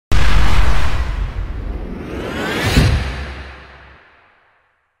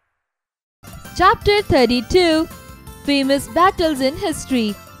Chapter 32. Famous battles in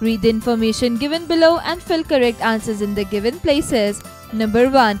history. Read the information given below and fill correct answers in the given places. Number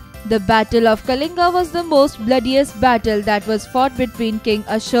 1. The Battle of Kalinga was the most bloodiest battle that was fought between King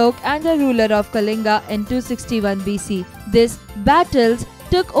Ashok and the ruler of Kalinga in 261 BC. This battles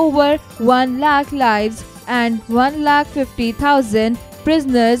took over 1 lakh lives and 1,50,000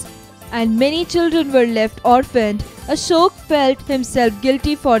 prisoners, and many children were left orphaned. Ashok felt himself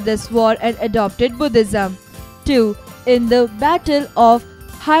guilty for this war and adopted Buddhism. 2. In the Battle of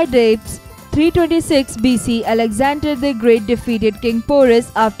Hydaspes, 326 BC, Alexander the Great defeated King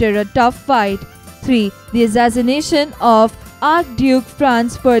Porus after a tough fight. 3. The assassination of Archduke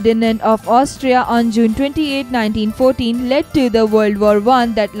Franz Ferdinand of Austria on June 28, 1914 led to the World War I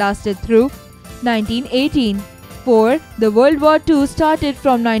that lasted through 1918. 4. The World War II started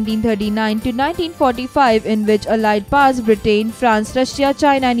from 1939 to 1945, in which Allied powers Britain, France, Russia,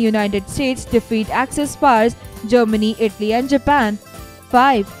 China and United States defeat Axis powers Germany, Italy and Japan.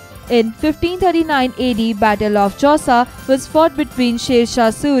 5. In 1539 AD, Battle of Chausa was fought between Sher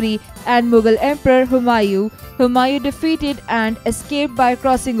Shah Suri and Mughal Emperor Humayun. Humayun defeated and escaped by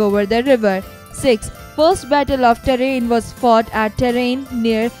crossing over the river. 6. First Battle of Tarain was fought at Tarain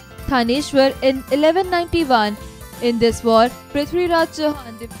near Thaneshwar in 1191. In this war, Prithviraj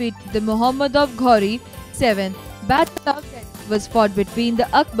Chauhan defeated the Muhammad of Ghori. 7. Battle of Delhi was fought between the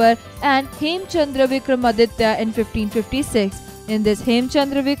Akbar and Hemchandra Vikramaditya in 1556. In this,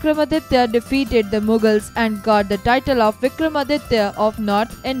 Hemchandra Vikramaditya defeated the Mughals and got the title of Vikramaditya of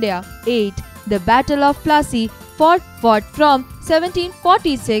North India. 8. The Battle of Plassey fought from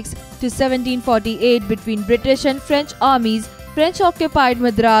 1746 to 1748 between British and French armies. French occupied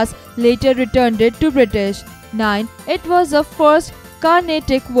Madras, later returned it to British. 9. It was the first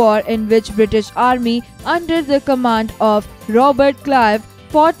Carnatic War in which British army under the command of Robert Clive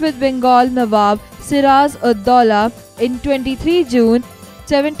fought with Bengal Nawab Siraz-ud-Daulah in 23 June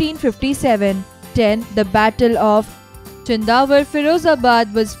 1757. 10. The Battle of Chandawar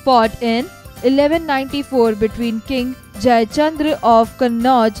Firozabad was fought in 1194 between King Jayachandra of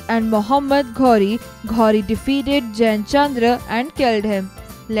Kannauj and Muhammad Ghori. Ghori defeated Jayachandra and killed him.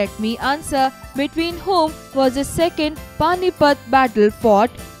 Let me answer. Between whom was the second Panipat battle fought?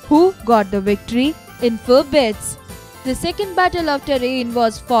 Who got the victory? Info bits. The Second Battle of Tarain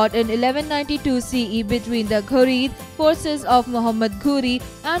was fought in 1192 CE between the Ghurid forces of Muhammad Ghori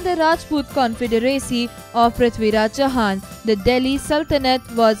and the Rajput Confederacy of Prithviraj Chauhan. The Delhi Sultanate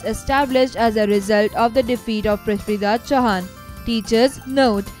was established as a result of the defeat of Prithviraj Chauhan. Teachers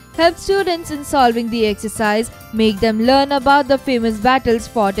note: help students in solving the exercise, make them learn about the famous battles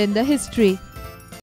fought in the history.